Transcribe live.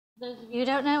Those of you who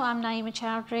don't know, I'm Naeema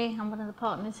Choudry. I'm one of the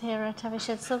partners here at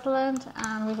Eversheds Sutherland,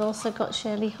 and we've also got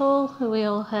Shirley Hall, who we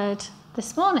all heard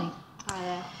this morning.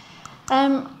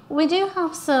 Hiya. We do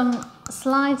have some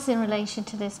slides in relation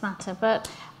to this matter, but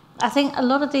I think a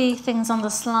lot of the things on the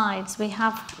slides we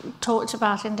have talked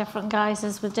about in different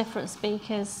guises with different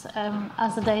speakers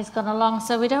as the day's gone along.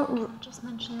 So we don't just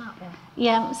mention that one.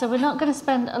 Yeah, so we're not going to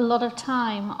spend a lot of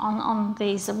time on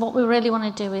these. And what we really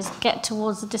want to do is get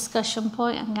towards the discussion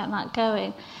point and get that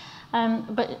going.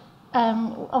 But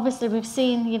obviously we've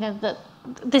seen, that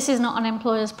this is not an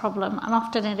employer's problem, and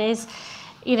often it is,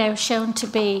 shown to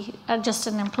be just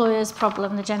an employer's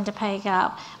problem, the gender pay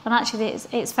gap. But actually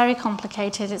it's very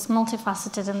complicated, it's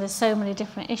multifaceted, and there's so many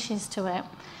different issues to it.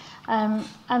 And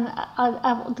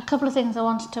a couple of things I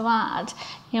wanted to add,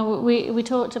 we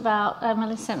talked about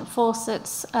Millicent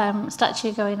Fawcett's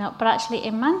statue going up, but actually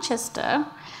in Manchester,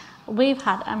 we've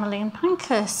had Emmeline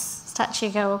Pankhurst's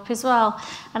statue go up as well.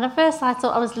 And at first I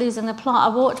thought I was losing the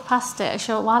plot. I walked past it a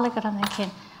short while ago and I'm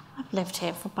thinking, I've lived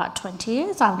here for about 20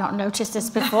 years. I've not noticed this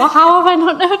before. How have I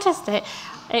not noticed it?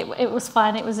 It was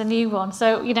fine. It was a new one.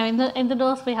 So, in the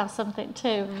north we have something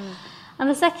too. And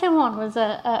the second one was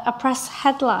a press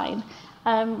headline,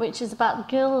 which is about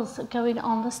girls going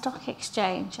on the stock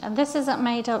exchange. And this isn't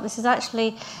made up. This is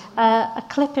actually a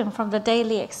clipping from the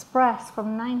Daily Express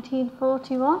from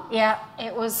 1941. Yeah,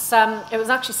 it was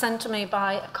actually sent to me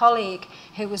by a colleague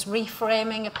who was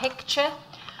reframing a picture.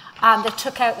 And they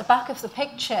took out the back of the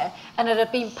picture and it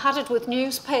had been padded with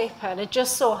newspaper, and it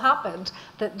just so happened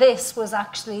that this was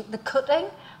actually the cutting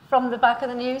from the back of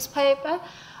the newspaper.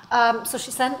 So she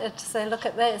sent it to say, look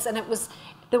at this, and it was,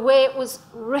 the way it was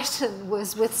written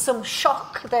was with some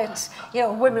shock that,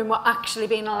 women were actually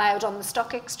being allowed on the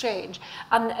stock exchange.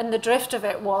 And the drift of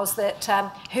it was that,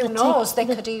 who knows, they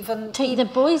could even take the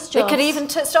boys' jobs. They could even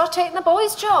start taking the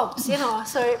boys' jobs,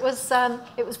 So it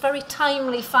was very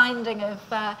timely finding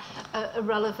of a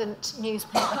relevant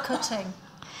newspaper cutting.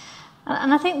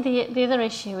 And I think the other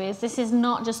issue is this is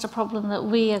not just a problem that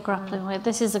we are grappling with.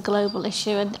 This is a global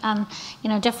issue, and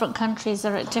different countries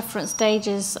are at different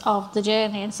stages of the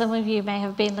journey. And some of you may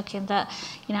have been looking at,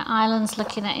 Ireland's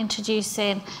looking at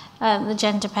introducing the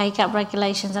gender pay gap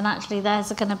regulations, and actually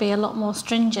theirs are going to be a lot more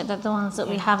stringent than the ones that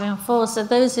we have in force. So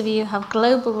those of you who have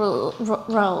global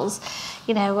roles,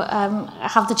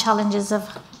 have the challenges of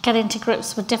getting to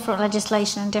grips with different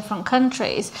legislation in different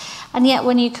countries. And yet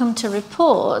when you come to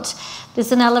report,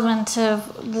 there's an element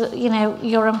of,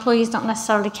 your employees not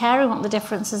necessarily caring what the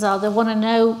differences are. They want to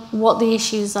know what the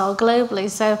issues are globally.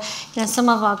 So, some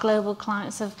of our global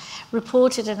clients have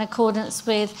reported in accordance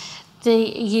with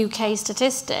the UK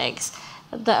statistics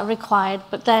that are required,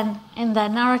 but then in their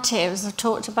narratives have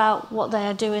talked about what they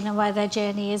are doing and where their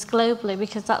journey is globally,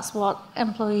 because that's what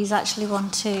employees actually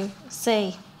want to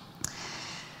see.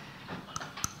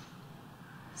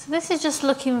 So this is just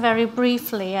looking very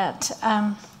briefly at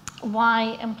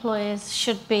why employers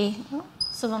should be,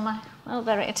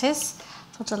 there it is.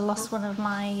 I thought I'd lost one of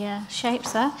my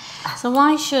shapes there. So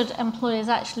why should employers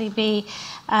actually be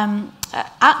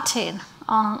acting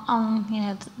on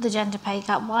the gender pay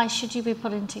gap? Why should you be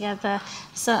putting together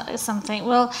something?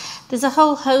 Well, there's a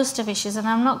whole host of issues, and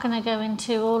I'm not going to go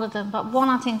into all of them, but one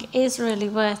I think is really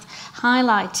worth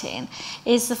highlighting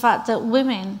is the fact that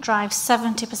women drive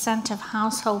 70% of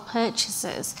household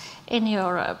purchases in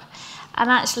Europe. And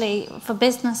actually, for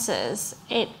businesses,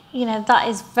 that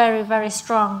is very, very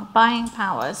strong buying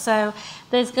power. So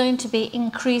there's going to be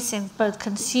increasing both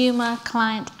consumer,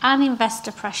 client, and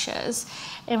investor pressures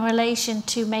in relation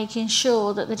to making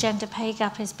sure that the gender pay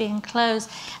gap is being closed.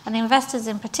 And investors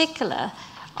in particular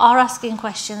are asking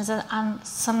questions, and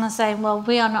some are saying, well,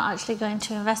 we are not actually going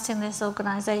to invest in this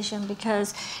organisation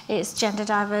because its gender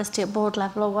diversity at board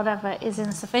level or whatever is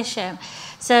insufficient.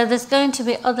 So there's going to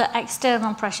be other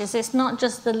external pressures. It's not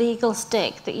just the legal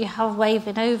stick that you have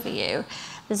waving over you.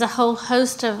 There's a whole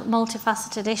host of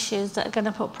multifaceted issues that are going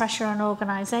to put pressure on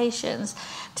organisations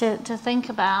to think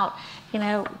about,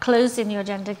 closing your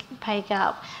gender pay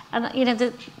gap. And,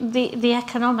 the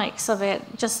economics of it,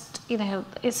 just,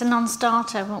 it's a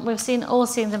non-starter. We've all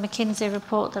seen the McKinsey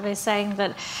report that is saying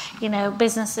that,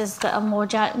 businesses that are more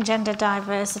gender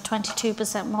diverse are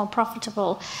 22% more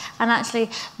profitable. And actually,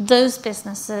 those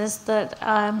businesses that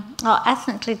are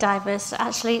ethnically diverse are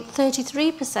actually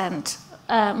 33%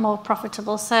 more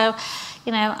profitable. So,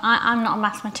 I'm not a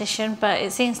mathematician, but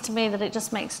it seems to me that it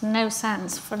just makes no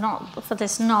sense for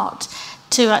this not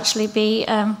to actually be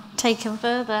taken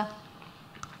further.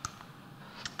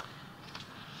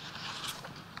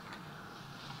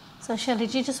 So Shirley,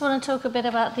 do you just want to talk a bit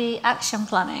about the action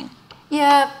planning?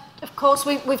 Yeah, Of course,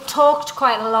 we've talked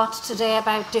quite a lot today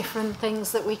about different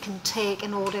things that we can take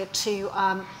in order to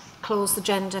close the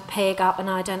gender pay gap and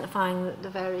identifying the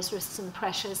various risks and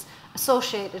pressures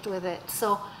associated with it.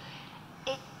 So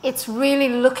it's really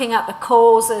looking at the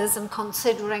causes and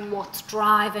considering what's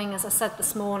driving. As I said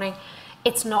this morning,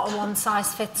 it's not a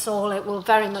one-size-fits-all. It will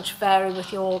very much vary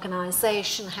with your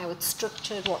organisation, how it's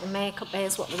structured, what the makeup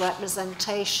is, what the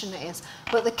representation is.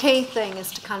 But the key thing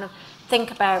is to kind of think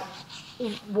about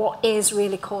what is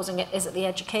really causing it. Is it the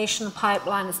educational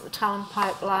pipeline? Is it the talent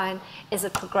pipeline? Is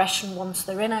it progression once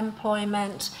they're in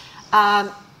employment?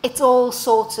 It's all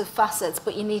sorts of facets,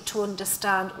 but you need to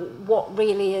understand what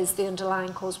really is the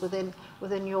underlying cause within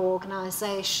your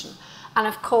organisation. And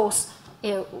of course,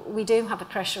 you know, we do have a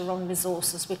pressure on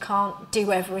resources. We can't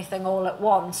do everything all at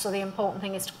once. So the important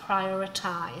thing is to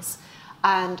prioritise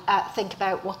and think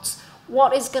about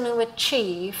what is going to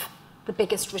achieve the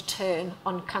biggest return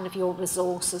on kind of your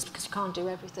resources, because you can't do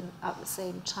everything at the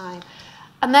same time.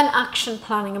 And then action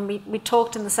planning, and we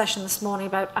talked in the session this morning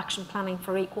about action planning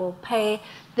for equal pay.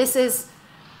 This is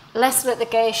less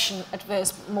litigation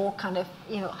adverse, more kind of,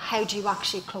 you know, how do you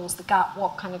actually close the gap?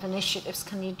 What kind of initiatives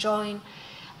can you join?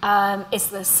 Is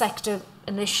there sector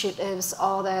initiatives?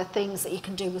 Are there things that you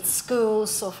can do with schools?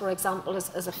 So for example,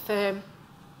 as a firm,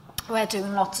 we're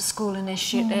doing lots of school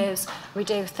initiatives. We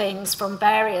do things from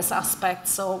various aspects.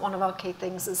 So one of our key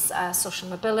things is social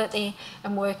mobility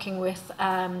and working with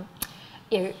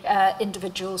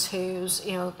individuals whose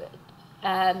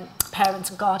parents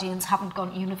and guardians haven't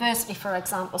gone to university, for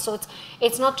example. So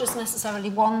it's not just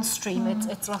necessarily one stream.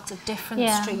 It's lots of different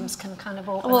streams can kind of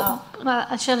open up.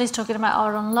 Well, Shirley's talking about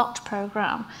our Unlocked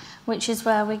programme, which is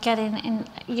where we're getting in,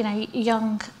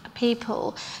 young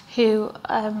people who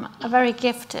are very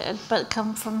gifted but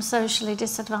come from socially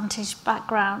disadvantaged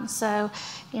backgrounds. So,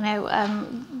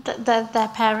 their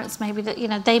parents maybe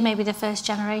they may be the first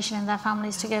generation in their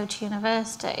families to go to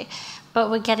university,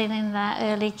 but we're getting in there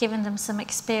early, giving them some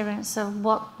experience of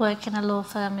what work in a law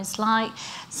firm is like,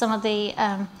 some of the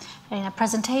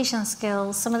presentation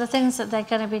skills, some of the things that they're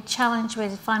going to be challenged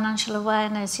with, financial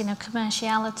awareness,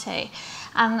 commerciality.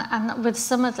 And with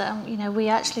some of them, we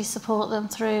actually support them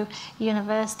through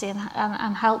university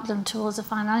and help them towards the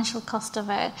financial cost of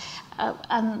it.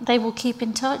 And they will keep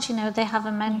in touch. They have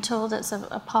a mentor that's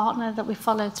a partner that we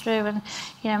follow through. And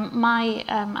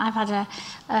I've had a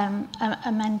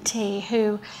mentee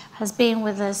who has been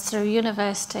with us through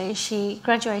university. She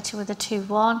graduated with a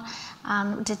 2-1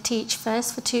 and did teach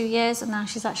first for 2 years, and now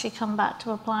she's actually come back to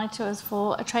apply to us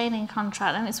for a training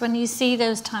contract. And it's when you see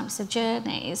those types of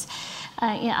journeys,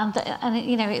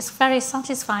 it's very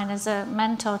satisfying as a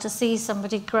mentor to see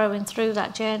somebody growing through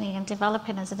that journey and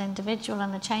developing as an individual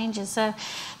and the changes. So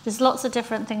there's lots of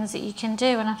different things that you can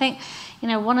do. And I think,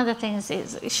 one of the things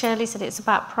is, Shirley said, it's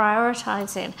about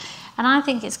prioritising. And I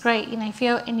think it's great, if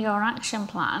you're in your action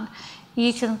plan,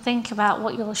 you can think about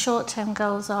what your short-term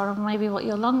goals are and maybe what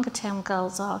your longer-term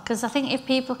goals are. Because I think if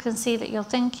people can see that you're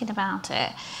thinking about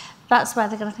it, that's where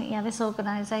they're going to think, this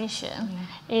organisation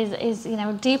is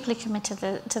deeply committed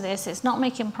to this. It's not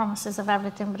making promises of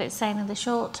everything, but it's saying in the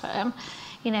short term,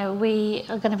 we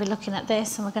are going to be looking at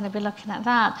this and we're going to be looking at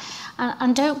that.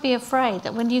 And don't be afraid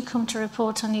that when you come to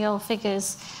report on your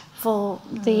figures for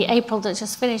the April that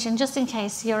just finished, and just in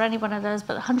case you're any one of those,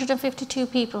 but 152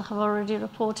 people have already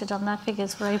reported on their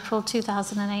figures for April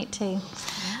 2018.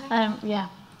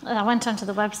 I went onto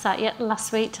the website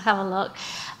last week to have a look.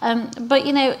 But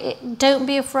don't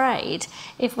be afraid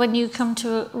if when you come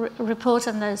to report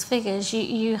on those figures,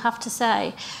 you have to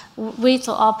say, we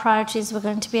thought our priorities were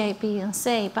going to be A, B and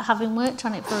C, but having worked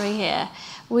on it for a year,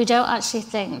 we don't actually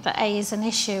think that A is an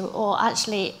issue, or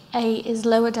actually A is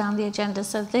lower down the agenda.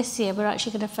 So this year we're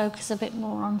actually going to focus a bit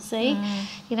more on C.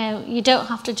 You don't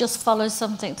have to just follow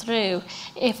something through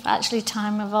if actually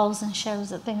time evolves and shows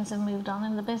that things have moved on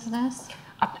in the business.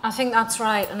 I think that's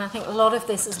right, and I think a lot of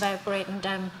this is about breaking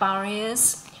down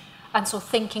barriers, and so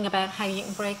thinking about how you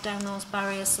can break down those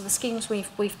barriers. So the schemes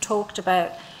we've talked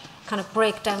about kind of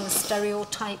break down the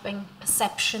stereotyping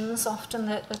perceptions often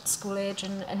that school age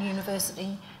and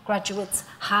university graduates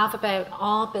have about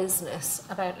our business,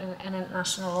 about an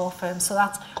international law firm. So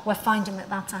we're finding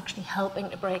that's actually helping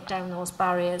to break down those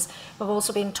barriers. We've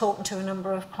also been talking to a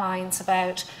number of clients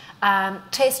about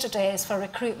taster days for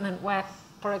recruitment, where,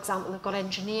 for example, they've got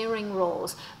engineering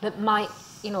roles that might,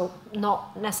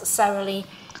 not necessarily,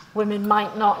 women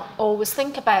might not always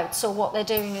think about. So what they're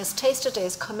doing is taster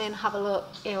days, come in, have a look,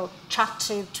 chat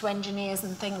to engineers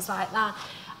and things like that.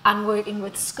 and working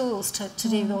with schools to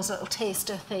do those little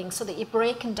taster things, so that you're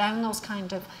breaking down those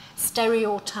kind of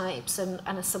stereotypes and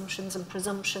assumptions and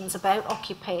presumptions about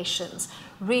occupations,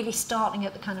 really starting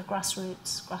at the kind of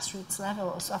grassroots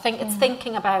level. So I think it's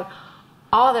thinking about,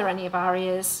 are there any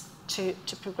barriers to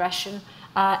progression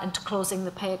and to closing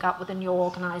the pay gap within your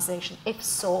organisation? If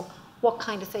so, what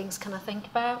kind of things can I think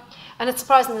about? And it's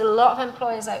surprising that a lot of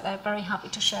employers out there are very happy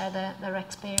to share their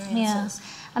experiences. Yeah.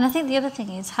 And I think the other thing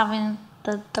is having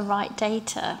the right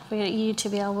data for you to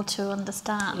be able to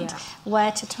understand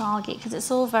where to target, because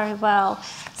it's all very well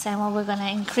saying, well, we're going to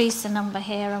increase the number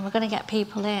here and we're going to get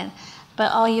people in,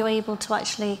 but are you able to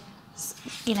actually,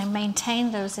 you know,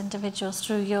 maintain those individuals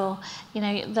through your, you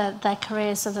know, their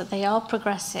careers so that they are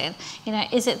progressing? You know,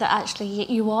 is it that actually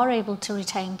you are able to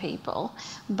retain people,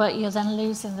 but you're then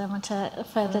losing them to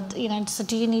further, you know, so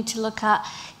do you need to look at,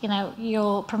 you know,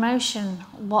 your promotion?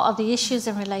 What are the issues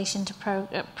in relation to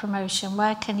promotion?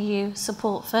 Where can you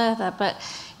support further? But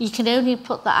you can only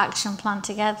put the action plan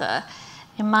together,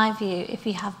 in my view, if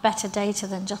you have better data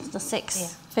than just the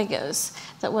six figures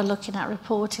that we're looking at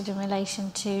reported in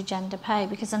relation to gender pay,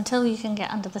 because until you can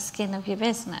get under the skin of your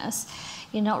business,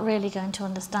 you're not really going to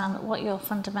understand what your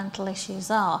fundamental issues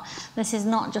are. This is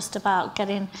not just about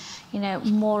getting, you know,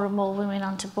 more and more women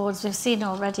onto boards. We've seen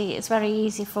already it's very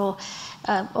easy for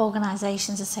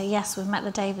organisations to say, yes, we've met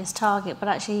the Davis target, but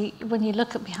actually when you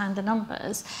look at behind the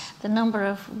numbers, the number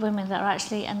of women that are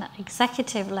actually an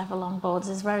executive level on boards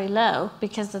is very low,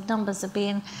 because the numbers are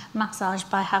being massaged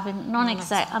by having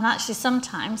non-exec, and actually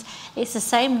sometimes it's the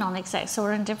same non-execs who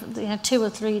are in different, you know, 2 or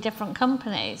 3 different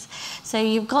companies. So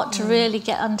you've got to really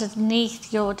get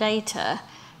underneath your data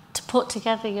to put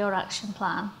together your action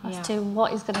plan as to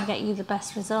what is going to get you the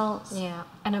best results. Yeah,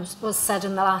 and it was said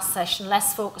in the last session,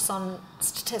 less focus on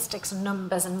statistics and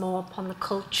numbers and more upon the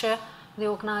culture of the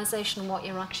organisation and what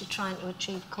you're actually trying to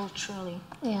achieve culturally.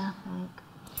 Yeah.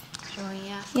 Sure,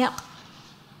 yeah. Yep.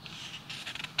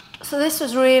 So this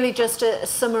was really just a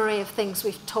summary of things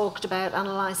we've talked about,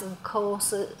 analysing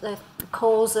the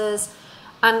causes,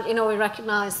 and, you know, we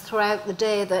recognise throughout the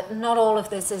day that not all of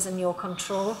this is in your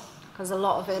control, because a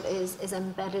lot of it is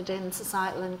embedded in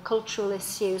societal and cultural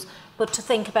issues, but to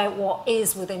think about what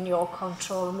is within your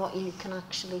control and what you can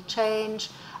actually change.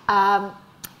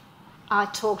 I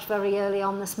talked very early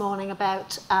on this morning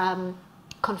about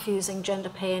confusing gender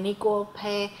pay and equal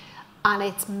pay, and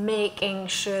it's making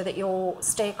sure that your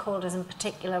stakeholders in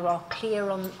particular are clear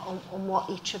on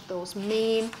what each of those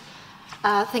mean,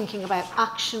 thinking about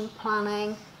action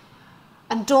planning.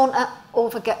 And don't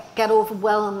get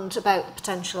overwhelmed about the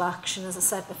potential action. As I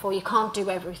said before, you can't do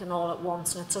everything all at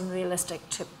once, and it's unrealistic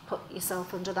to put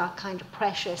yourself under that kind of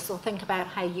pressure. So think about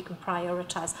how you can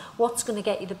prioritise. What's going to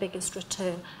get you the biggest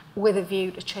return, with a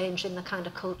view to changing the kind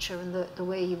of culture and the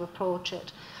way you approach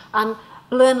it. And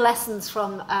learn lessons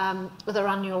from with our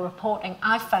annual reporting.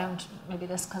 I found, maybe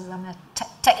this because I'm a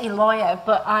techie lawyer,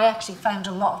 but I actually found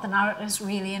a lot of the narratives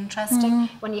really interesting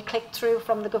when you click through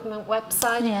from the government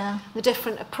website. Yeah. The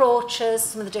different approaches,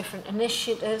 some of the different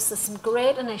initiatives. There's some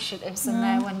great initiatives in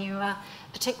there when you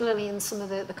particularly in some of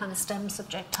the kind of STEM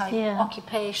subject type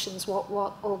occupations,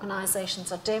 what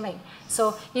organisations are doing.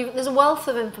 So there's a wealth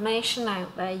of information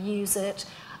out there. Use it.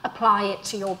 Apply it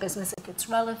to your business if it's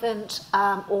relevant,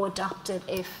 or adapt it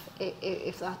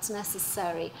if that's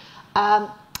necessary.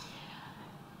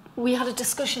 We had a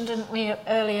discussion, didn't we,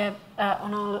 earlier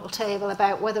on our little table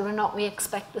about whether or not we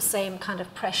expect the same kind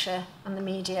of pressure on the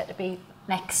media to be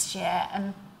next year.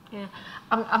 And yeah,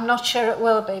 I'm not sure it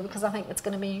will be, because I think it's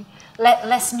going to be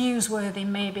less newsworthy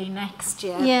maybe next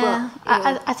year. Yeah,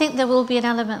 but, I think there will be an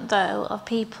element though of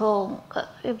people,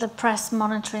 the press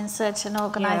monitoring certain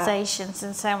organisations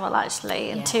and saying, well, actually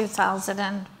in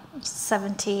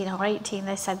 2017 or 18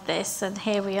 they said this, and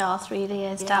here we are 3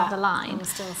 years down the line,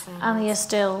 and you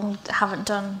still haven't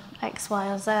done X, Y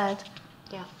or Z.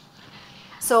 Yeah.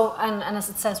 So, and as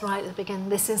it says right at the beginning,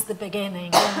 this is the beginning,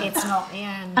 it's not the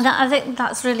end. And I think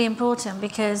that's really important,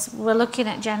 because we're looking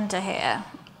at gender here,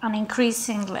 and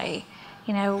increasingly,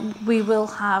 you know, we will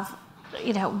have,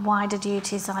 you know, wider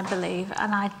duties, I believe,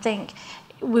 and I think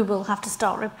we will have to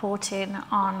start reporting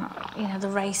on, you know, the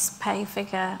race pay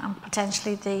figure and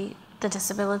potentially the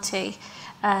disability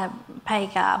pay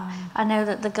gap. I know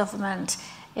that the government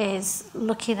is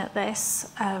looking at this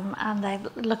and they're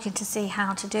looking to see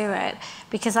how to do it,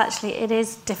 because actually it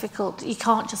is difficult. You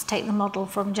can't just take the model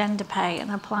from gender pay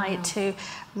and apply it to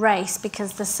race,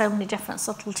 because there's so many different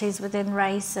subtleties within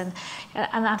race, and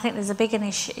I think there's a big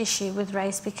issue with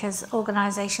race, because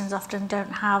organisations often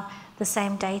don't have the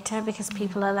same data, because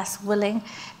people are less willing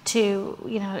to,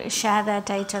 you know, share their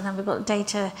data, and then we've got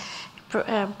data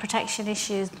protection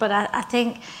issues. But I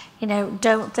think, you know,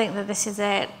 don't think that this is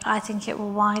it. I think it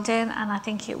will widen, and I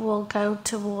think it will go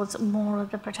towards more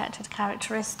of the protected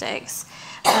characteristics.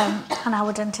 And I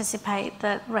would anticipate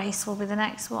that race will be the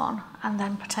next one, and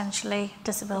then potentially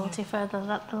disability further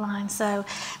up the line. So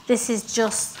this is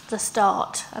just the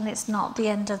start, and it's not the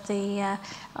end of the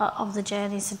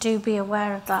journey. So do be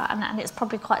aware of that, and it's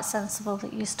probably quite sensible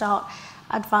that you start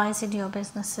advising your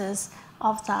businesses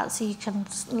of that, so you can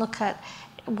look at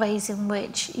ways in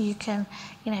which you can,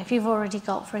 you know, if you've already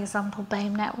got, for example,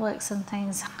 BAME networks and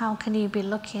things, how can you be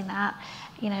looking at,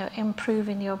 you know,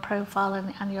 improving your profile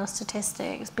and your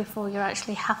statistics before you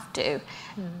actually have to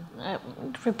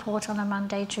report on a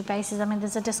mandatory basis. I mean,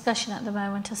 there's a discussion at the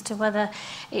moment as to whether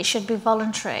it should be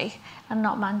voluntary and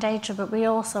not mandatory, but we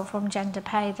also from Gender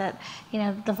Pay that, you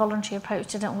know, the voluntary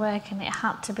approach didn't work, and it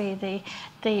had to be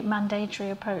the mandatory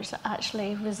approach that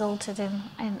actually resulted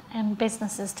in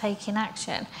businesses taking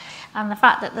action. And the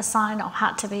fact that the sign-off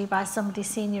had to be by somebody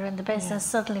senior in the business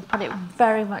suddenly put it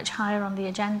very much higher on the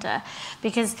agenda,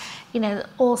 because, you know,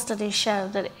 all studies show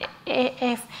that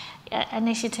if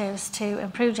initiatives to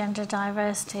improve gender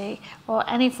diversity or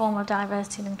any form of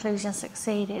diversity and inclusion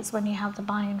succeed, it's when you have the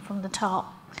buy-in from the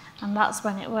top. And that's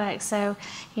when it works. So,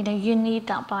 you know, you need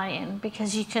that buy-in,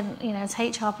 because you can, you know, as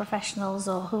HR professionals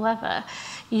or whoever,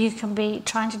 you can be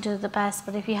trying to do the best,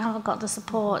 but if you haven't got the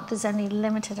support, there's only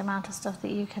limited amount of stuff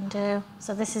that you can do.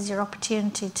 So this is your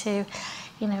opportunity to,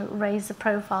 you know, raise the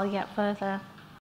profile yet further.